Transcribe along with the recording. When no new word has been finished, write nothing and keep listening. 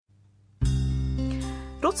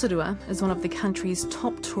Rotorua is one of the country's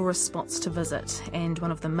top tourist spots to visit, and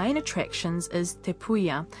one of the main attractions is Te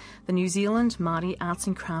Puia, the New Zealand Maori Arts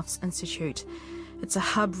and Crafts Institute. It's a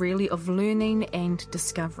hub really of learning and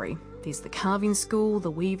discovery. There's the carving school,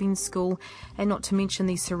 the weaving school, and not to mention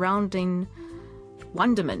the surrounding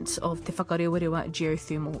wonderment of Te Whakarewarewa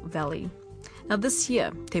geothermal valley. Now this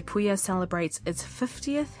year, Te Puia celebrates its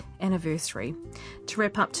 50th anniversary. To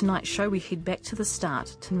wrap up tonight's show, we head back to the start,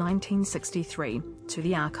 to 1963, to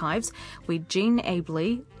the archives, where Jean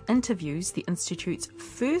Abley interviews the Institute's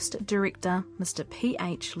first director, Mr.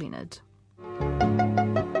 P.H Leonard.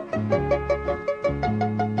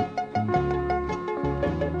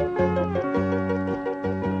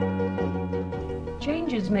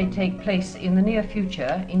 Changes may take place in the near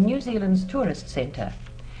future in New Zealand's tourist centre.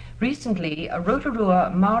 Recently, a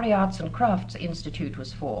Rotorua Maori Arts and Crafts Institute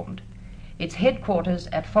was formed. Its headquarters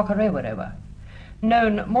at Whakarewarewa,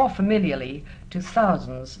 known more familiarly to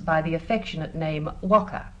thousands by the affectionate name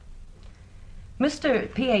Waka.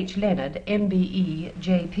 Mr. P.H Leonard, MBE,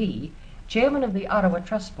 JP, Chairman of the Arawa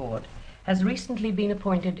Trust Board, has recently been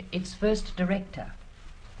appointed its first director.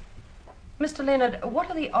 Mr. Leonard,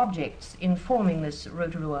 what are the objects in forming this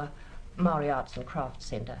Rotorua Maori Arts and Crafts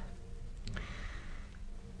Centre?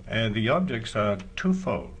 The objects are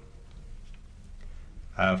twofold.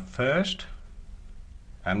 First,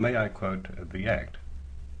 and may I quote the Act,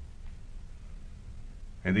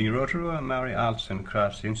 the Rotorua Maori Arts and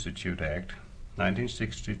Crafts Institute Act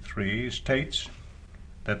 1963 states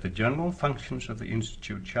that the general functions of the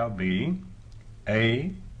Institute shall be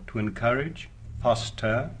A. To encourage,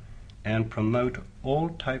 foster, and promote all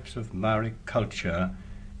types of Maori culture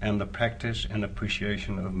and the practice and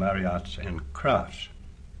appreciation of Maori arts and crafts.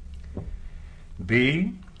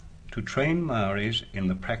 B. To train Maoris in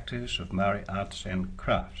the practice of Maori arts and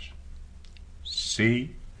crafts.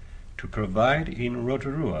 C. To provide in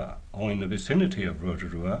Rotorua or in the vicinity of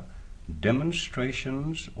Rotorua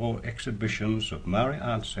demonstrations or exhibitions of Maori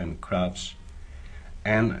arts and crafts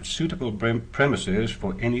and suitable premises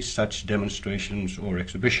for any such demonstrations or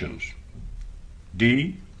exhibitions.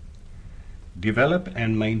 D. Develop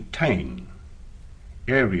and maintain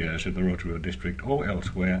areas of the Rotorua district or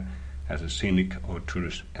elsewhere as a scenic or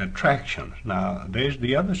tourist attraction. Now, there's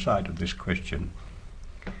the other side of this question.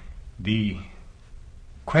 The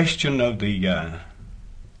question of the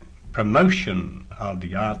promotion of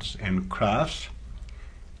the arts and crafts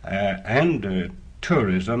and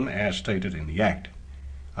tourism as stated in the Act.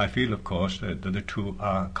 I feel, of course, that the two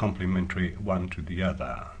are complementary one to the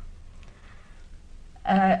other.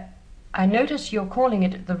 I notice you're calling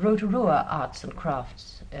it the Rotorua Arts and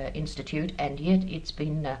Crafts Institute, and yet it's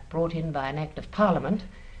been brought in by an Act of Parliament.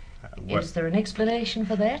 Is there an explanation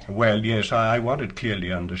for that? Well, yes, I want it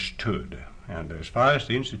clearly understood. And as far as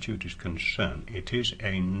the Institute is concerned, it is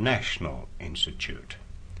a national institute.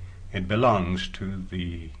 It belongs to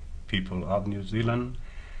the people of New Zealand,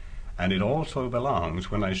 and it also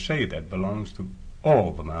belongs, when I say that, belongs to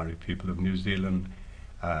all the Maori people of New Zealand,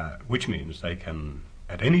 which means they can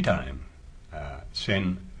at any time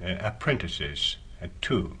send apprentices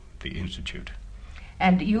to the Institute.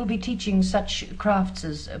 And you'll be teaching such crafts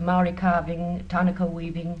as Maori carving, tanaka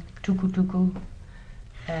weaving, tuku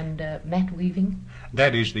and mat weaving?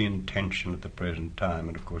 That is the intention at the present time,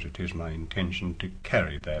 and of course it is my intention to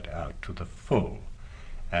carry that out to the full.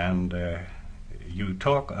 And you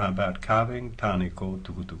talk about carving, taniko,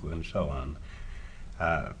 tuku and so on.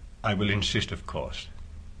 I will insist, of course,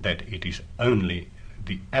 that it is only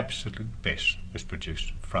the absolute best is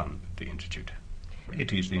produced from the Institute.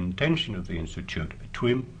 It is the intention of the Institute to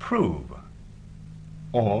improve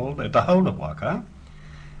the whole of Waka,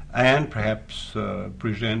 and perhaps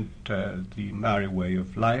present the Maori way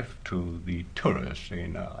of life to the tourists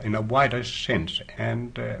in a wider sense,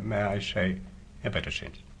 and may I say, a better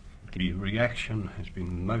sense. The reaction has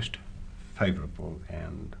been most favourable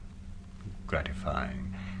and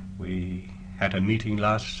gratifying. We had a meeting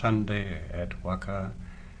last Sunday at Waka,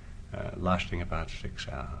 lasting about 6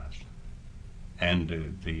 hours. And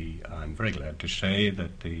I'm very glad to say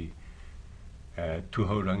that the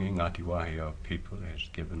Tuhorangi Ngāti Wahia people has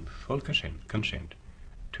given full consent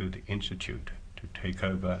to the Institute to take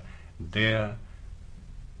over their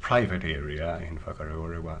private area in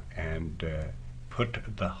Whakarewarewa and put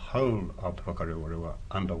the whole of Whakarewarewa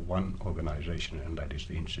under one organisation, and that is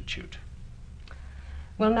the Institute.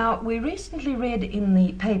 Well, now, we recently read in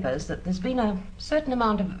the papers that there's been a certain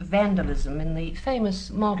amount of vandalism in the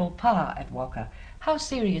famous model pa at Waka. How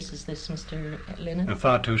serious is this, Mr. Leonard?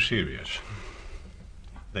 Far too serious.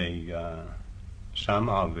 Some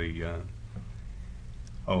of the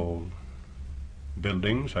old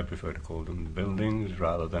buildings. I prefer to call them buildings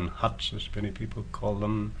rather than huts, as many people call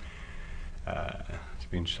them. It's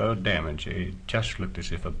been so damaged, it just looked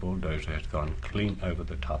as if a bulldozer had gone clean over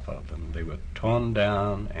the top of them. They were torn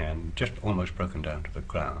down and just almost broken down to the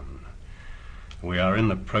ground. We are in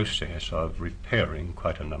the process of repairing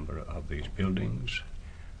quite a number of these buildings,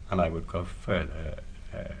 and I would go further.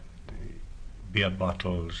 Beer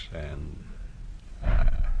bottles, and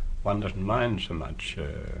one doesn't mind so much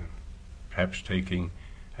perhaps taking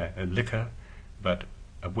liquor, but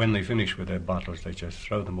when they finish with their bottles, they just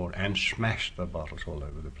throw them all and smash the bottles all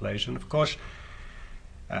over the place. And of course,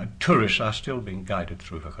 tourists are still being guided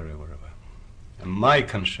through Korero River. And my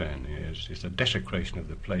concern is the desecration of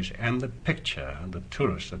the place and the picture and the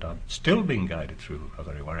tourists that are still being guided through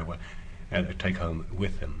Korero River and they take home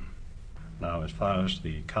with them. Now, as far as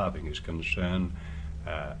the carving is concerned,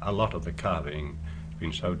 a lot of the carving has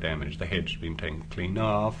been so damaged, the head's been taken clean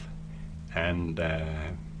off, and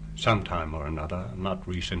sometime or another, not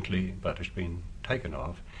recently, but it's been taken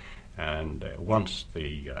off. And once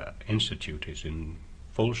the Institute is in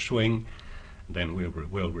full swing, then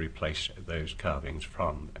we'll replace those carvings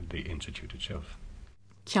from the Institute itself.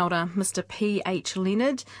 Kia ora, Mr. P.H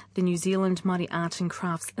Leonard, the New Zealand Māori Art and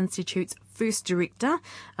Crafts Institute's first director.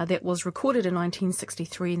 That was recorded in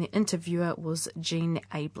 1963, and the interviewer was Jean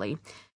Abley.